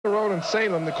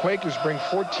Winston-Salem, the Quakers bring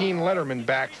 14 lettermen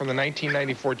back from the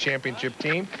 1994 championship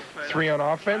team. 3 on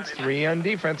offense, 3 on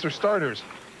defense are starters.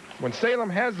 When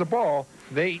Salem has the ball,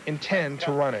 they intend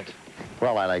to run it.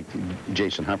 Well, I like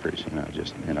Jason Humphreys.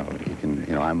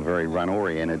 I'm very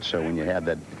run-oriented, so when you have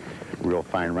that real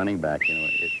fine running back,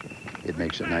 it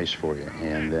makes it nice for you.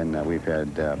 And then we've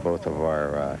had both of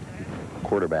our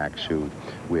quarterbacks who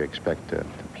we expect to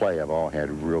play have all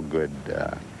had real good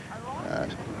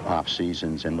off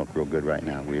seasons and look real good right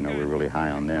now. We're really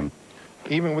high on them.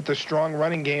 Even with the strong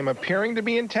running game appearing to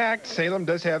be intact, Salem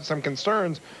does have some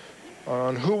concerns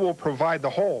on who will provide the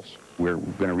holes. We're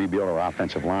going to rebuild our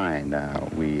offensive line.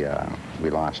 We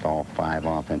lost all 5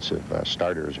 offensive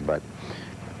starters, but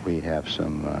we have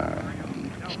some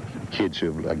kids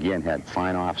who, again, had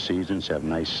fine off seasons, have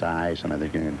nice size, and I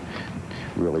think they're going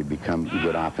to really become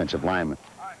good offensive linemen.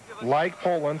 Like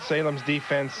Poland, Salem's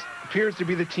defense appears to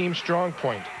be the team's strong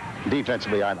point.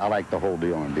 Defensively, I like the whole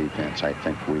deal on defense. I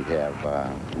think we have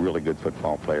really good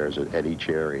football players at each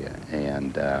area,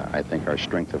 and I think our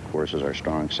strength, of course, is our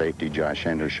strong safety, Josh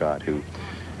Hendershot, who,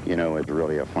 is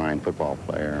really a fine football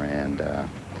player, and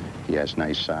he has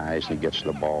nice size, and he gets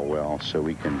the ball well, so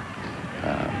we can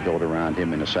build around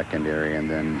him in the secondary, and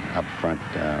then up front,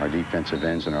 our defensive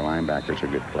ends and our linebackers are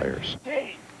good players.